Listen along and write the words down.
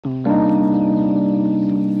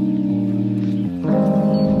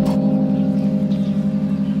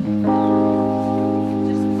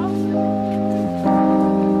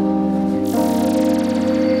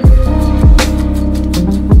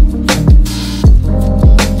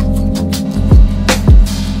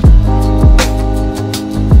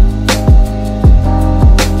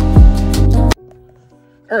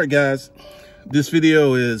right, guys, this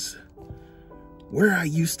video is where I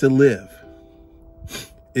used to live.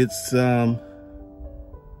 It's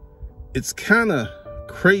kind of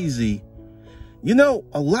crazy. You know,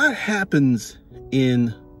 a lot happens I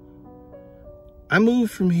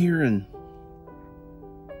moved from here in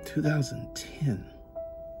 2010.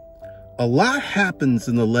 A lot happens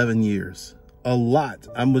in 11 years. A lot.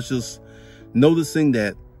 I was just noticing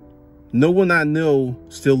that no one I know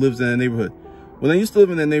still lives in that neighborhood. When I used to live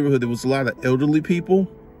in that neighborhood, there was a lot of elderly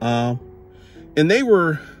people. And they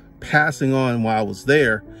were passing on while I was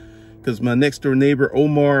there, because my next door neighbor,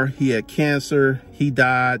 Omar, he had cancer. He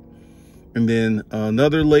died. And then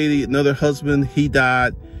another lady, another husband, he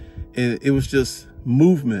died. And it was just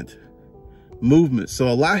movement. So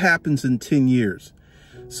a lot happens in 10 years.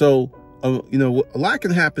 So, you know, a lot can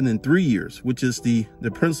happen in 3 years, which is the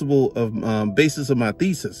principle of basis of my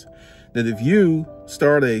thesis. That if you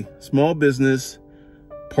start a small business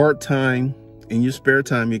part-time, in your spare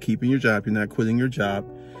time, you're keeping your job, you're not quitting your job,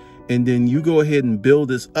 and then you go ahead and build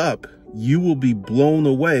this up, you will be blown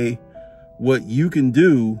away what you can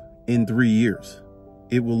do in 3 years.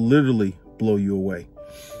 It will literally blow you away.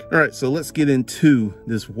 All right, so let's get into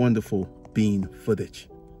this wonderful bean footage.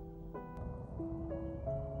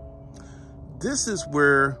 This is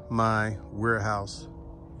where my warehouse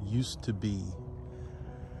used to be.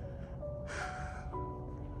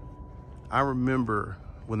 I remember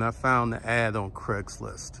when I found the ad on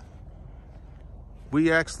Craigslist. We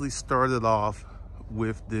actually started off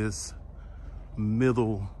with this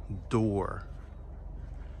middle door,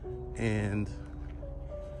 and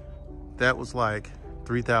that was like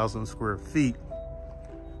 3,000 square feet.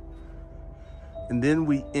 And then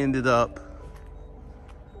we ended up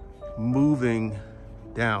moving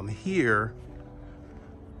down here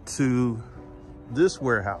to this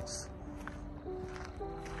warehouse,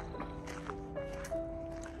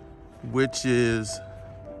 which is,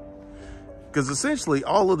 because essentially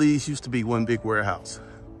all of these used to be one big warehouse.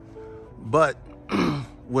 But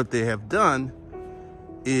what they have done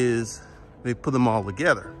is they put them all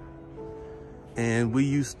together. And we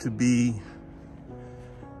used to be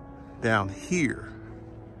down here,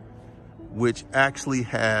 which actually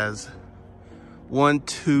has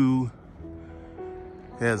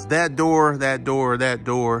has that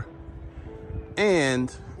door,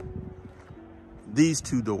 and these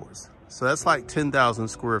two doors. So that's like 10,000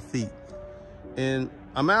 square feet. And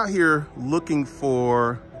I'm out here looking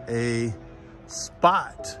for a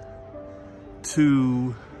spot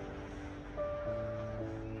to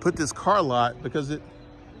put this car lot, because it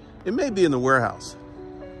may be in the warehouse.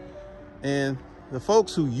 And the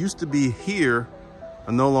folks who used to be here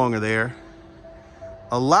are no longer there.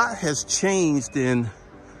 A lot has changed in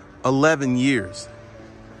 11 years.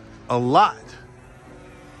 A lot.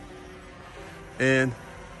 And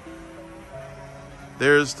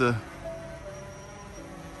there's the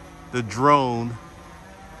drone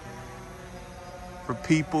for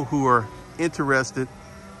people who are interested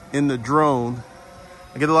in the drone.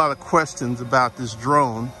 I get a lot of questions about this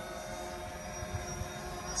drone.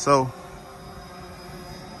 So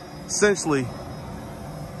essentially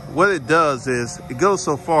what it does is it goes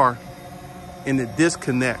so far and it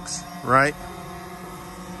disconnects, right?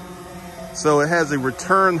 So it has a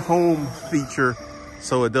return home feature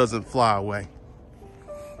so it doesn't fly away.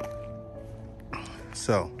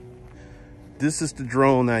 So this is the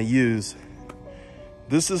drone I use.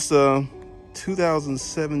 This is a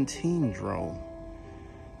 2017 drone,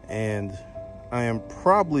 and I am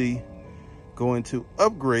probably going to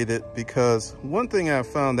upgrade it, because one thing I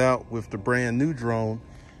found out with the brand new drone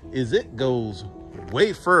is it goes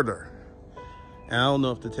way further. And I don't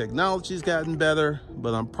know if the technology's gotten better,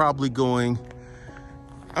 but I'm probably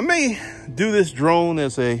I may do this drone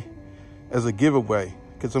as a giveaway,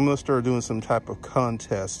 because I'm going to start doing some type of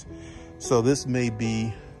contest. So this may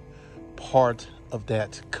be part of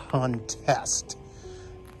that contest.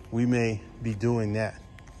 We may be doing that.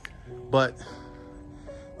 But,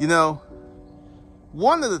 you know,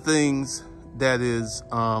 one of the things that is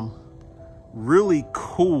really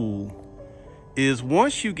cool is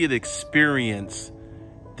once you get experience,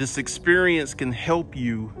 this experience can help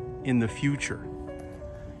you in the future.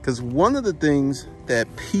 Because one of the things that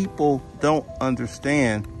people don't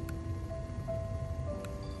understand,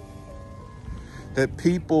 that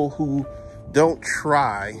people who don't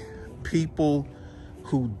try, people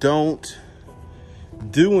who don't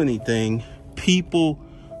do anything, people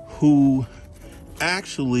who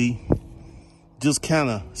actually just kind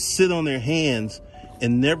of sit on their hands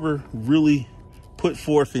and never really put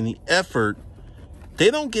forth any effort, they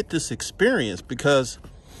don't get this experience. Because,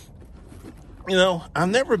 you know, I've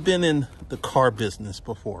never been in the car business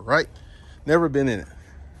before, right? Never been in it.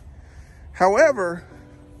 However,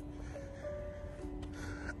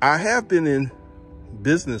 I have been in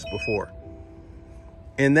business before,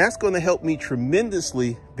 and that's going to help me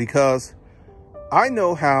tremendously because I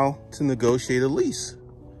know how to negotiate a lease.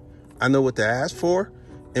 I know what to ask for.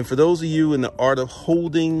 And for those of you in the art of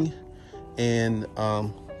holding and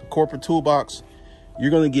the corporate toolbox, you're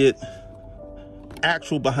going to get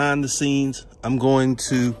actual behind the scenes. I'm going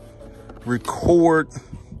to record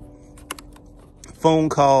phone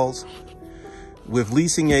calls with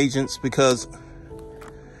leasing agents because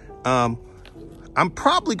I'm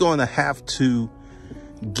probably going to have to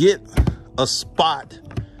get a spot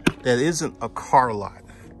that isn't a car lot.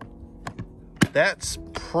 That's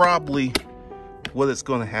probably what it's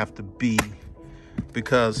going to have to be,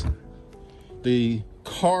 because the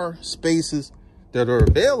car spaces that are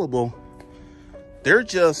available, they're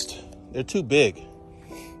too big.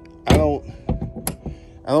 I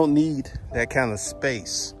don't need that kind of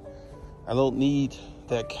space. I don't need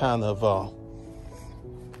that kind of I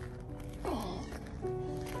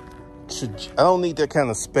don't need that kind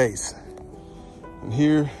of space. And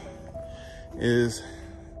here is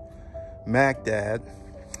Mac Dad.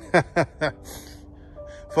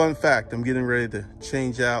 Fun fact, I'm getting ready to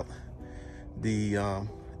change out the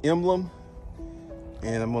emblem,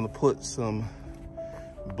 and I'm going to put some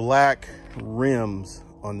black rims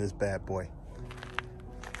on this bad boy.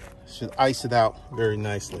 Should ice it out very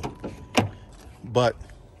nicely. But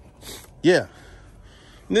yeah,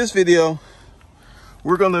 in this video,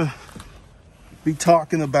 we're going to be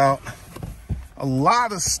talking about a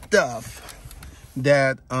lot of stuff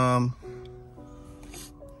that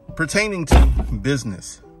pertaining to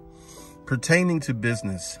business,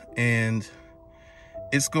 and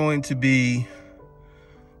it's going to be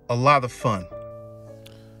a lot of fun.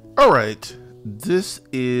 All right, this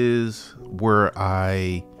is where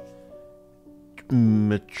I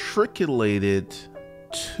matriculated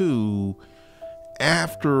to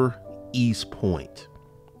after East Point,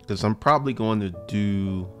 because I'm probably going to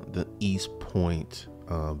do the East Point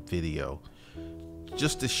video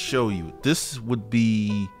just to show you. This would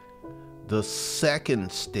be the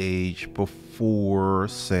second stage before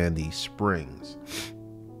Sandy Springs.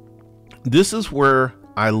 This is where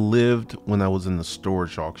I lived when I was in the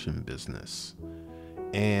storage auction business.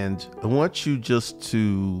 And I want you just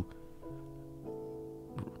to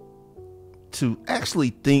actually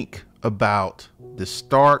think about the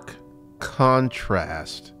stark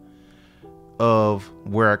contrast of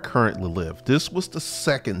where I currently live. This was the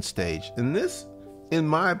second stage, and this, in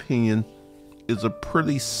my opinion, is a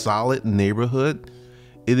pretty solid neighborhood.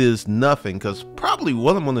 It is nothing, because probably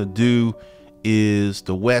what I'm going to do is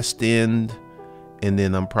the West End, and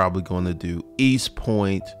then I'm probably going to do East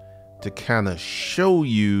Point to kind of show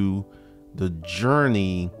you the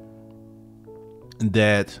journey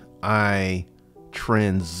that I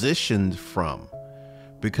transitioned from.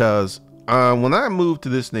 Because when I moved to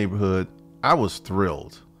this neighborhood, I was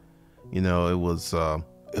thrilled. You know, it was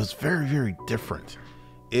very, very different.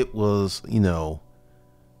 It was, you know,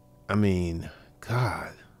 I mean,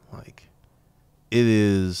 God, like, it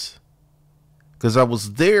is, because I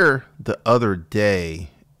was there the other day,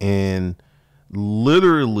 and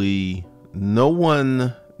literally no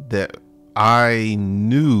one that I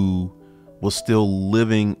knew was still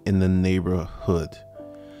living in the neighborhood.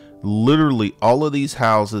 Literally all of these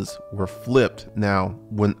houses were flipped. Now,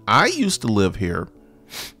 when I used to live here,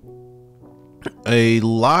 a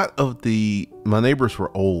lot of my neighbors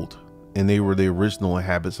were old, and they were the original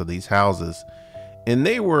inhabitants of these houses, and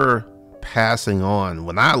they were passing on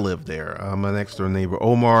when I lived there. My next door neighbor,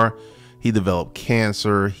 Omar, he developed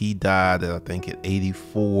cancer. He died, I think, at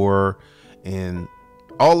 84. And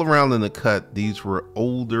all around in the cut, these were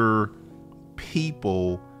older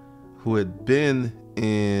people who had been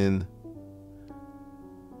in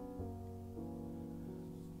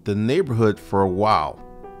the neighborhood for a while.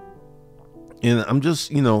 And I'm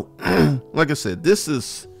just, you know, like I said, this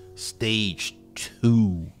is stage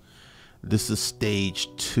 2. This is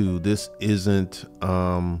stage 2. This isn't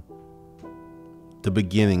the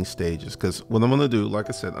beginning stages, because what I'm going to do, like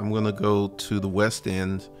I said, I'm going to go to the West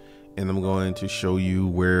End, and I'm going to show you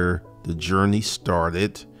where the journey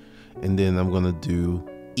started, and then I'm going to do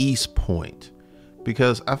East Point,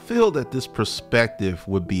 because I feel that this perspective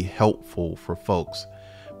would be helpful for folks,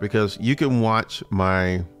 because you can watch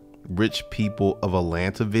my Rich People of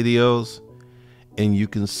Atlanta videos, and you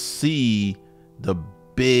can see the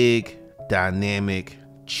big dynamic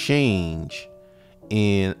change.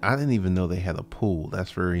 And I didn't even know they had a pool.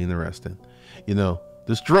 That's very interesting. You know,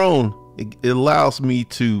 this drone, it allows me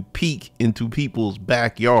to peek into people's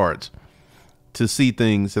backyards. to see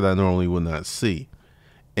things that I normally would not see.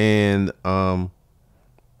 And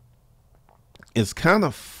it's kind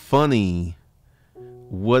of funny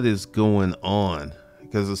what is going on,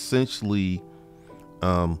 because essentially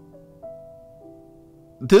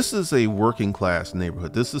this is a working class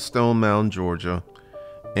neighborhood. This is Stone Mountain, Georgia.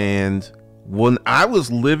 And when I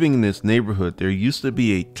was living in this neighborhood, there used to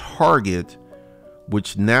be a Target,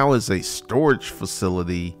 which now is a storage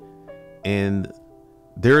facility, and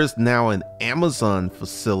there is now an Amazon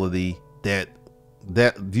facility that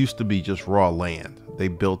used to be just raw land. They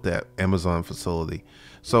built that Amazon facility.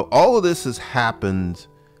 So all of this has happened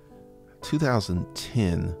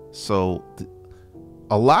 2010. So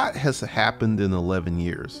a lot has happened in 11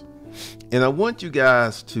 years. And I want you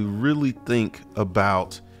guys to really think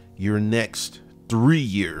about your next 3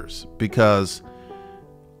 years, because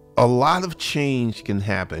a lot of change can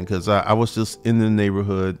happen. Because I was just in the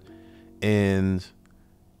neighborhood, and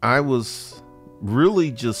I was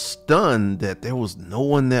really just stunned that there was no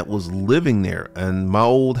one that was living there. And my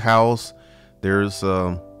old house, there's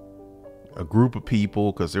a group of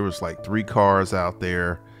people, because there was like 3 cars out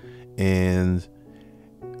there. And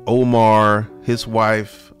Omar, his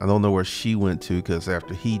wife, I don't know where she went to, because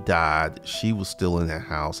after he died, she was still in that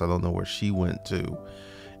house. I don't know where she went to.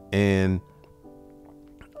 And,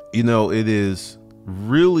 you know, it is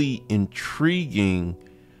really intriguing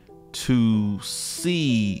to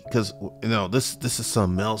see, because, you know, this is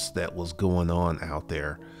something else that was going on out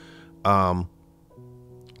there.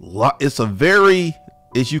 It's a very,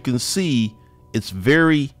 as you can see, it's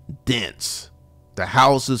very dense. The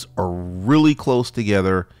houses are really close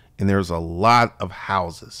together, and there's a lot of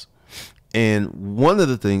houses. And one of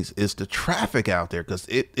the things is the traffic out there, because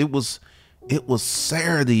it was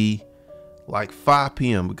Saturday, like 5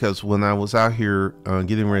 p.m. Because when I was out here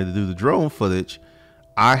getting ready to do the drone footage,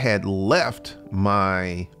 I had left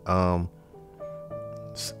my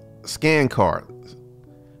scan card,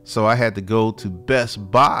 so I had to go to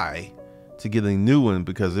Best Buy to get a new one,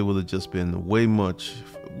 because it would have just been way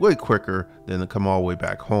quicker than to come all the way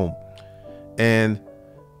back home. And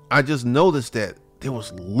I just noticed that there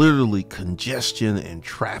was literally congestion and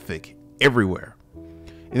traffic everywhere.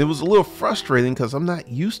 And it was a little frustrating, because I'm not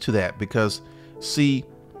used to that. Because, see,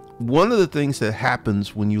 one of the things that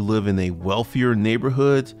happens when you live in a wealthier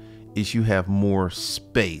neighborhood is you have more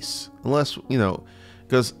space. Unless, you know,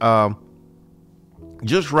 because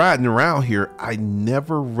just riding around here, I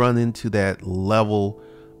never run into that level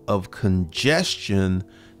of congestion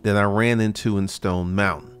that I ran into in Stone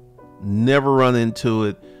Mountain. Never run into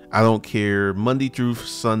it. I don't care. Monday through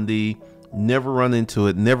Sunday, never run into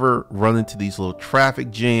it. Never run into these little traffic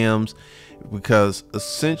jams, because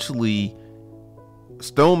essentially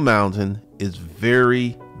Stone Mountain is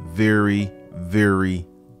very, very, very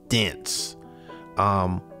dense.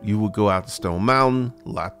 You would go out to Stone Mountain,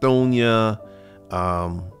 Latonia. I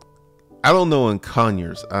don't know in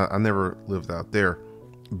Conyers. I never lived out there,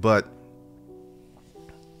 but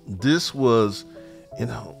this was, you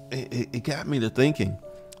know, it got me to thinking.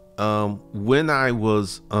 When I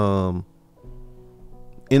was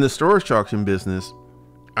in the storage auction business,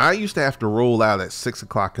 I used to have to roll out at 6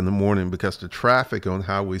 o'clock in the morning, because the traffic on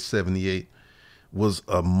Highway 78 was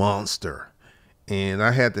a monster. And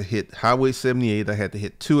I had to hit Highway 78, I had to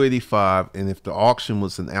hit 285, and if the auction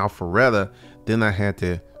was in Alpharetta, then I had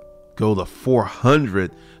to go to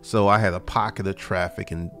 400. So I had a pocket of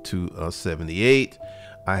traffic in 78.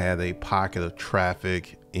 I had a pocket of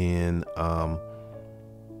traffic in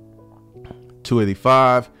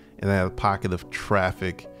 285, and I had a pocket of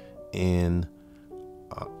traffic in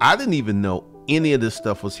I didn't even know any of this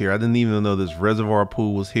stuff was here. I didn't even know this reservoir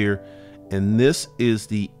pool was here. And this is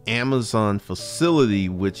the Amazon facility,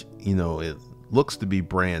 which, you know, it looks to be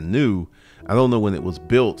brand new. I don't know when it was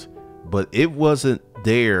built, but it wasn't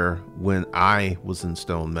there when I was in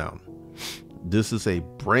Stone Mountain. This is a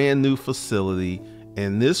brand new facility,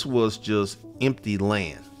 and this was just empty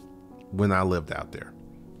land when I lived out there.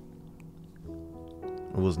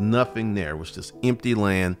 There was nothing there. It was just empty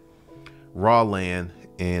land, raw land,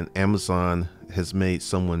 and Amazon has made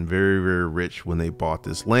someone very, very rich when they bought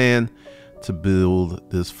this land to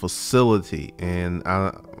build this facility. And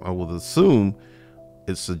I would assume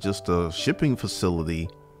it's just a shipping facility,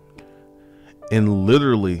 and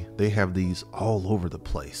literally they have these all over the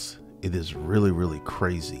place. It is really, really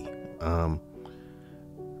crazy.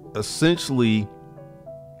 Essentially,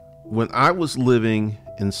 when I was living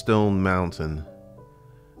in Stone Mountain,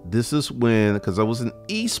 this is when, because I was in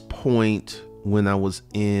East Point when I was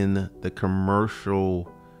in the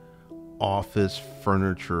commercial office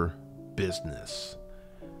furniture business.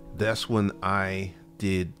 That's when I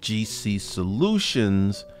did GC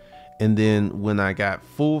Solutions, And then when I got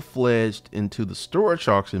full-fledged into the storage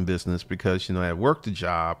auction business, because, I had worked a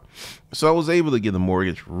job, so I was able to get a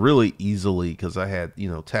mortgage really easily because I had,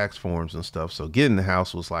 tax forms and stuff. So getting the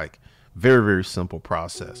house was like very, very simple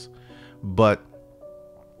process. But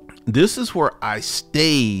this is where I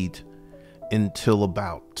stayed until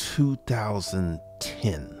about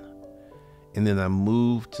 2010. And then I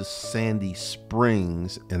moved to Sandy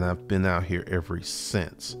Springs, and I've been out here ever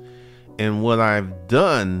since. And what I've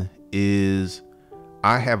done is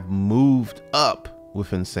I have moved up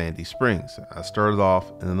within Sandy Springs. I started off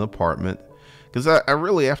in an apartment because I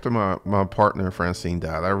really, after my partner Francine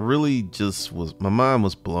died, I really just my mind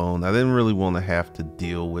was blown. I didn't really want to have to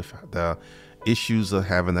deal with the issues of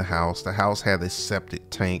having a house. The house had a septic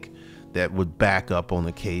tank that would back up on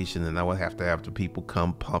occasion, and I would have to have the people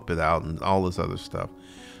come pump it out and all this other stuff.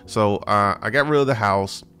 So I got rid of the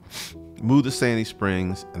house, moved to Sandy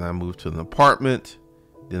Springs, and I moved to an apartment.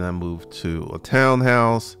 Then I moved to a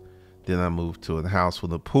townhouse. Then I moved to a house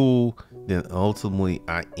with a pool. Then ultimately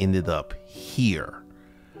I ended up here.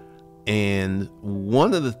 And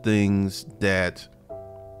one of the things that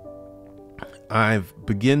I've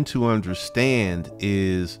begun to understand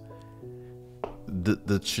is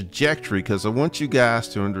the trajectory, because I want you guys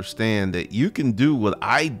to understand that you can do what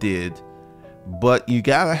I did, but you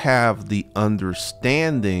got to have the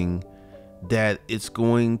understanding that it's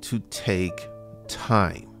going to take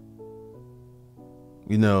time.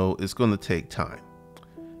 It's going to take time.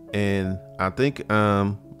 And I think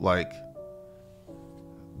like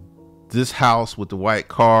this house with the white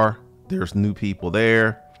car, there's new people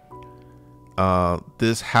there.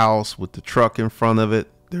 This house with the truck in front of it,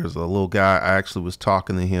 there's a little guy. I actually was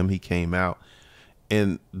talking to him. He came out.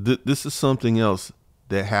 And this is something else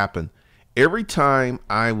that happened. Every time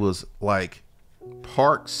I was like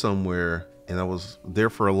parked somewhere and I was there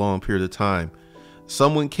for a long period of time,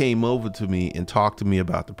 someone came over to me and talked to me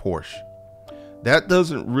about the Porsche. That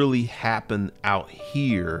doesn't really happen out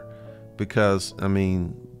here because,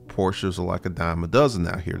 Porsches are like a dime a dozen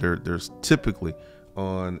out here. There's typically,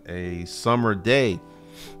 on a summer day,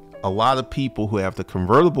 a lot of people who have the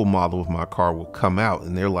convertible model of my car will come out,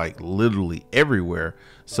 and they're like literally everywhere.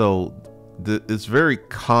 So it's very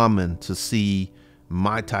common to see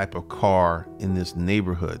my type of car in this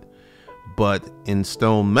neighborhood. But in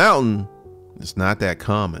Stone Mountain, it's not that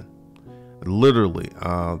common. Literally,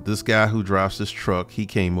 this guy who drives this truck, he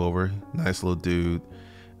came over, nice little dude.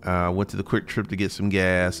 Went to the Quick Trip to get some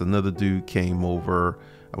gas. Another dude came over.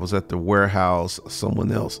 I was at the warehouse. Someone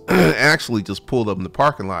else actually just pulled up in the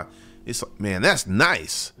parking lot. It's like, man, that's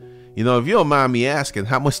nice. If you don't mind me asking,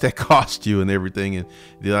 how much that cost you and everything. And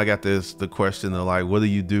then I got the question of like, what do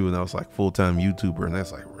you do? And I was like, full-time YouTuber. And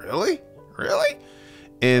that's like, really?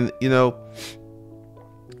 And,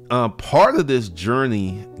 part of this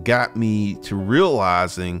journey got me to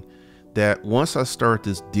realizing that once I start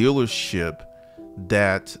this dealership,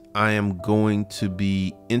 that I am going to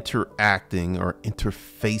be interacting or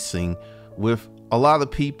interfacing with a lot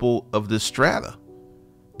of people of this strata.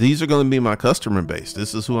 These are going to be my customer base.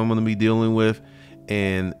 This is who I'm going to be dealing with.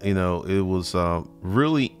 And, it was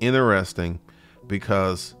really interesting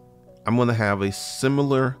because I'm going to have a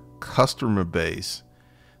similar customer base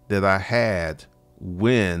that I had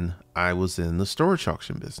when I was in the storage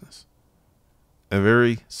auction business. A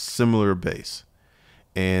very similar base.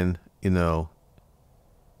 And,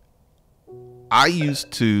 I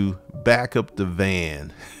used to back up the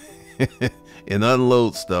van and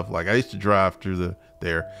unload stuff. Like I used to drive through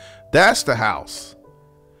there. That's the house.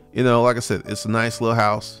 Like I said, it's a nice little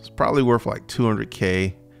house. It's probably worth like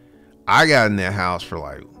 $200K. I got in that house for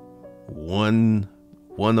like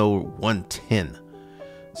 110.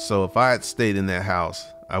 So if I had stayed in that house,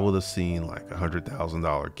 I would have seen like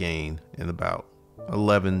 $100,000 gain in about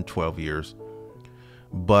 11, 12 years.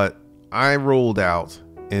 But I rolled out,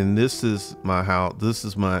 and this is my house.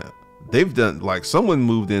 They've done, like, someone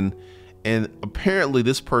moved in, and apparently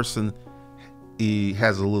this person, he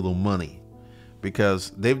has a little money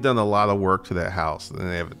because they've done a lot of work to that house. And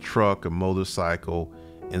they have a truck, a motorcycle,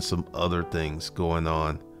 and some other things going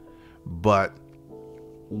on. But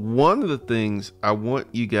one of the things I want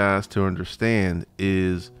you guys to understand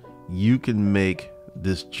is you can make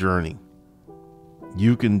this journey.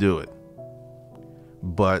 You can do it.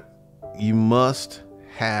 But you must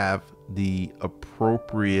have the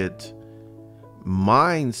appropriate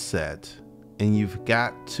mindset, and you've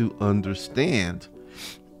got to understand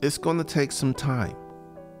it's going to take some time.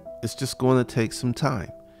 It's just going to take some time.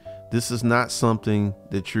 This is not something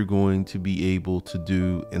that you're going to be able to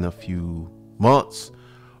do in a few months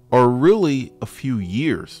or really a few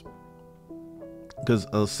years, because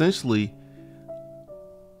essentially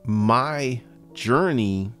my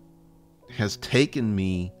journey has taken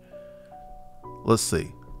me, let's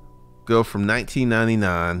see, go from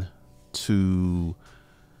 1999 to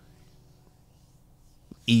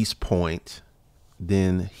East Point,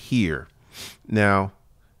 then here. Now,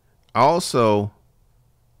 also,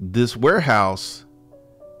 this warehouse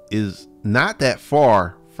is not that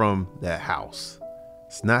far from that house.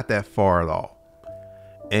 It's not that far at all.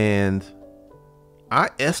 And I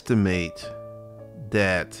estimate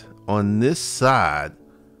that on this side,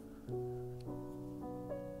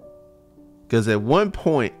 because at one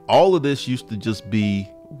point, all of this used to just be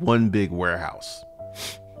one big warehouse.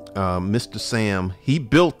 Mr. Sam, he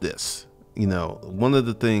built this. You know, one of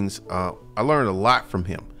the things I learned a lot from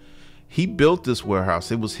him. He built this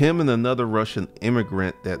warehouse. It was him and another Russian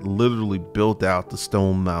immigrant that literally built out the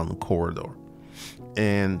Stone Mountain corridor.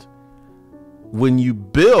 And when you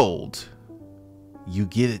build, you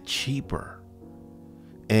get it cheaper.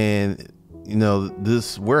 And, you know,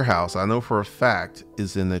 this warehouse, I know for a fact,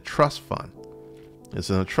 is in a trust fund. It's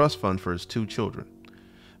in a trust fund for his 2 children.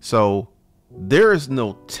 So there is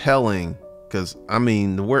no telling, because, I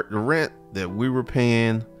mean, the rent that we were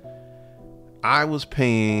paying, I was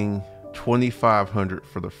paying $2,500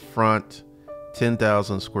 for the front,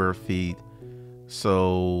 10,000 square feet.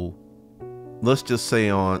 So let's just say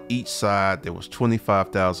on each side there was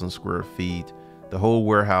 25,000 square feet. The whole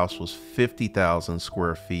warehouse was 50,000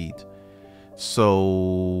 square feet.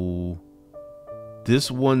 So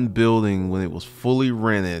this one building, when it was fully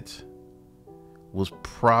rented, was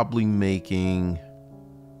probably making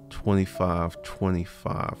 12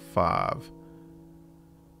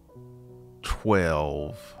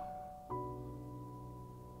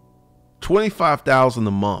 $25,000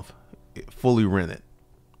 a month, fully rented.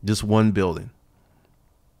 Just one building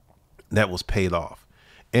that was paid off.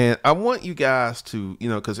 And I want you guys to, you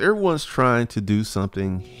know, because everyone's trying to do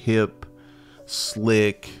something hip,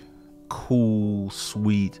 slick, cool,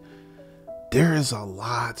 sweet. There is a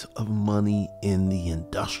lot of money in the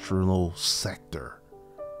industrial sector.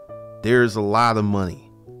 There's a lot of money.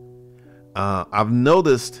 I've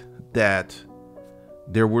noticed that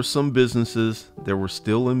there were some businesses that were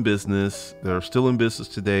still in business. That are still in business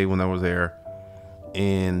today when I was there.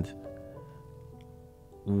 And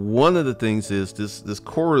one of the things is this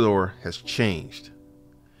corridor has changed,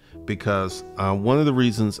 because one of the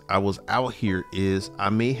reasons I was out here is I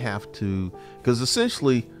may have to, because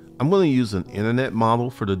essentially I'm going to use an internet model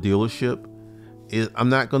for the dealership. I'm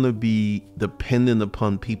not going to be dependent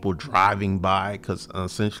upon people driving by, because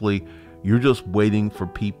essentially you're just waiting for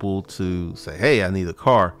people to say, hey, I need a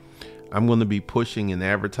car. I'm going to be pushing and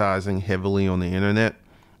advertising heavily on the internet.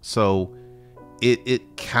 So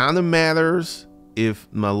it kind of matters if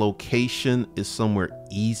my location is somewhere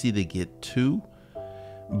easy to get to,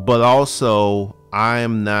 but also I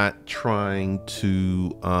am not trying to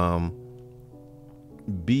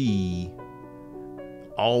be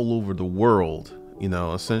all over the world. You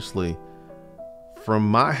know, essentially from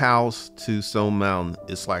my house to Stone Mountain,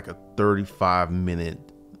 it's like a 35-minute.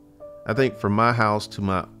 I think from my house to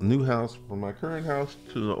my new house, from my current house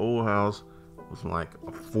to the old house, was like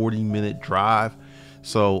a 40-minute drive.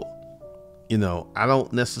 So, you know, I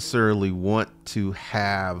don't necessarily want to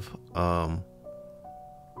have a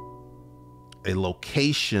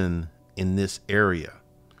location in this area.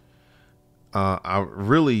 I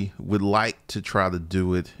really would like to try to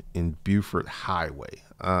do it in Beaufort Highway.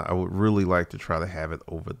 I would really like to try to have it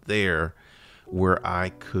over there where I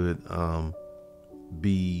could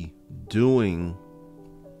be doing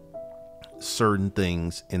certain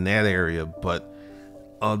things in that area. But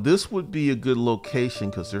this would be a good location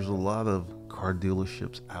because there's a lot of car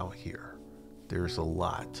dealerships out here. There's a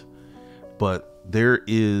lot. But there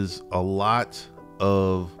is a lot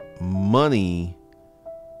of money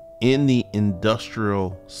in the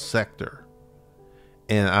industrial sector.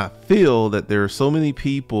 And I feel that there are so many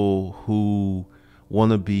people who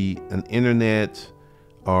want to be an internet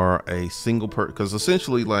or a single person. Because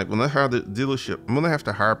essentially, like when I hire the dealership, I'm going to have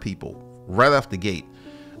to hire people right off the gate.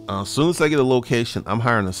 As soon as I get a location, I'm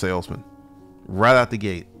hiring a salesman right out the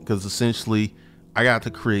gate. Because essentially, I got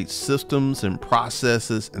to create systems and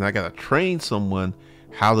processes, and I got to train someone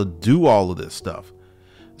how to do all of this stuff.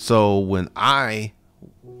 So when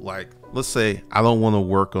let's say I don't want to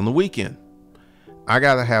work on the weekend, I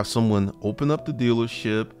got to have someone open up the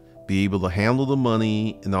dealership, be able to handle the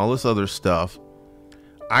money and all this other stuff.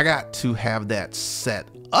 I got to have that set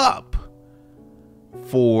up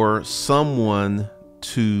for someone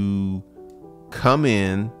to come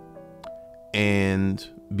in and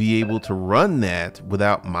be able to run that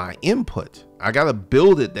without my input. I got to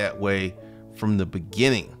build it that way from the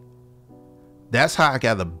beginning. That's how I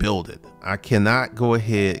got to build it. I cannot go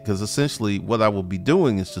ahead, because essentially what I will be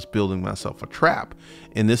doing is just building myself a trap.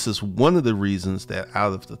 And this is one of the reasons that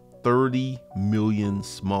out of the 30 million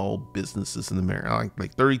small businesses in America,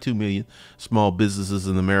 like 32 million small businesses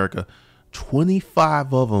in America,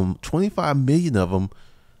 25 million of them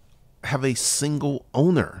have a single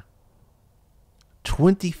owner.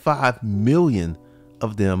 25 million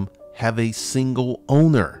of them have a single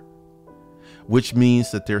owner, which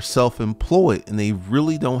means that they're self-employed and they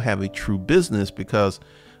really don't have a true business. Because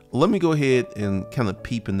let me go ahead and kind of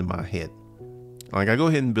peep into my head. Like, I go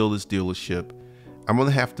ahead and build this dealership, I'm going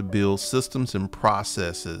to have to build systems and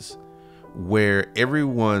processes where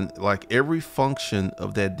everyone, like every function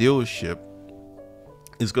of that dealership,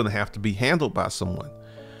 is going to have to be handled by someone.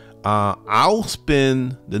 I'll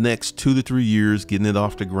spend the next 2 to 3 years getting it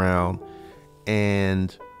off the ground.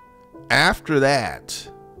 And after that,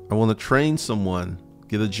 I want to train someone,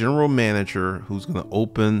 get a general manager who's going to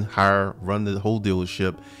open, hire, run the whole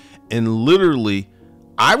dealership. And literally,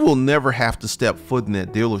 I will never have to step foot in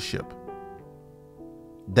that dealership.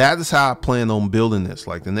 That is how I plan on building this.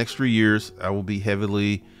 Like, the next 3 years, I will be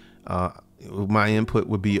heavily, my input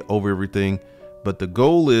would be over everything. But the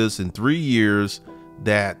goal is in 3 years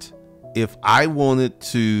that if I wanted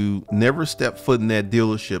to never step foot in that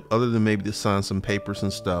dealership, other than maybe to sign some papers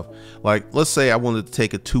and stuff, like let's say I wanted to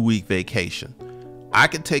take a 2-week vacation, I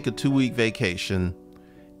could take a 2-week vacation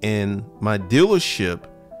and my dealership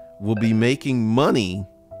will be making money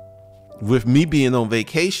with me being on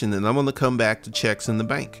vacation, and I'm going to come back to checks in the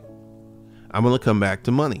bank. I'm going to come back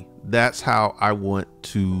to money. That's how I want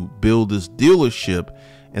to build this dealership.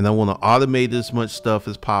 And I want to automate as much stuff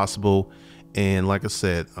as possible. And like I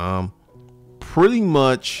said, pretty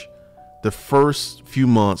much the first few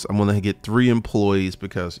months, I'm going to get 3 employees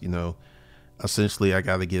because, you know, essentially I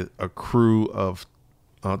got to get a crew of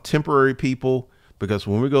temporary people, because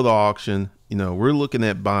when we go to auction, you know, we're looking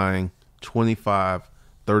at buying 25,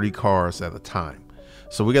 30 cars at a time.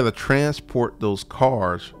 So we got to transport those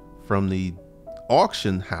cars from the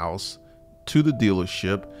auction house to the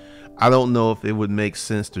dealership. I don't know if it would make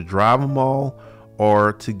sense to drive them all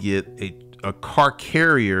or to get a car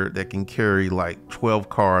carrier that can carry like 12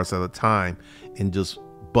 cars at a time and just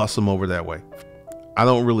bust them over that way. I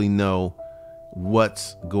don't really know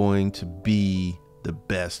what's going to be the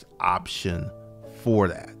best option for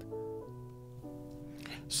that.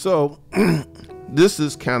 So this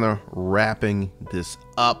is kind of wrapping this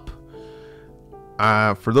up.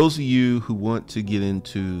 For those of you who want to get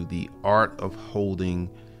into the art of holding,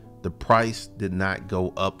 the price did not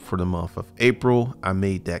go up for the month of April. I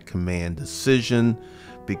made that command decision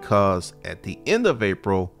because at the end of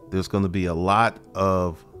April, there's going to be a lot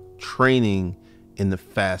of training in the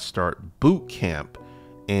Fast Start Boot Camp.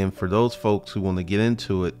 And for those folks who want to get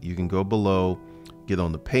into it, you can go below, get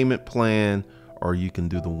on the payment plan, or you can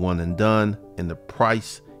do the one and done. And the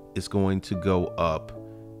price is going to go up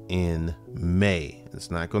in May.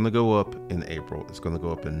 It's not going to go up in April. It's going to go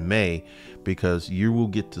up in May, because you will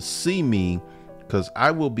get to see me, because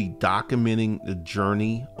I will be documenting the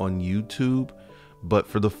journey on YouTube. But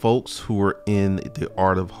for the folks who are in the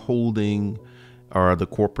art of holding or the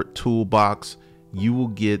corporate toolbox, you will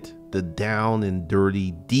get the down and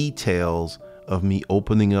dirty details of me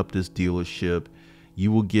opening up this dealership.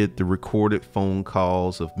 You will get the recorded phone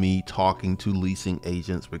calls of me talking to leasing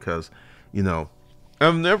agents, because, you know,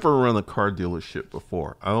 I've never run a car dealership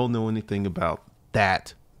before. I don't know anything about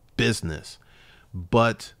that business,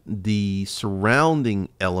 but the surrounding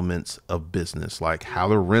elements of business, like how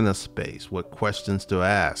to rent a space, what questions to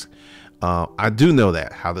ask. I do know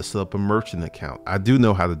that, how to set up a merchant account. I do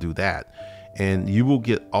know how to do that. And you will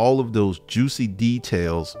get all of those juicy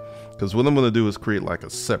details, because what I'm going to do is create like a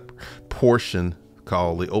separate portion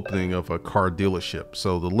called the opening of a car dealership.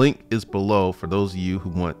 So the link is below for those of you who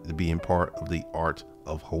want to be in part of the art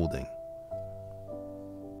of holding.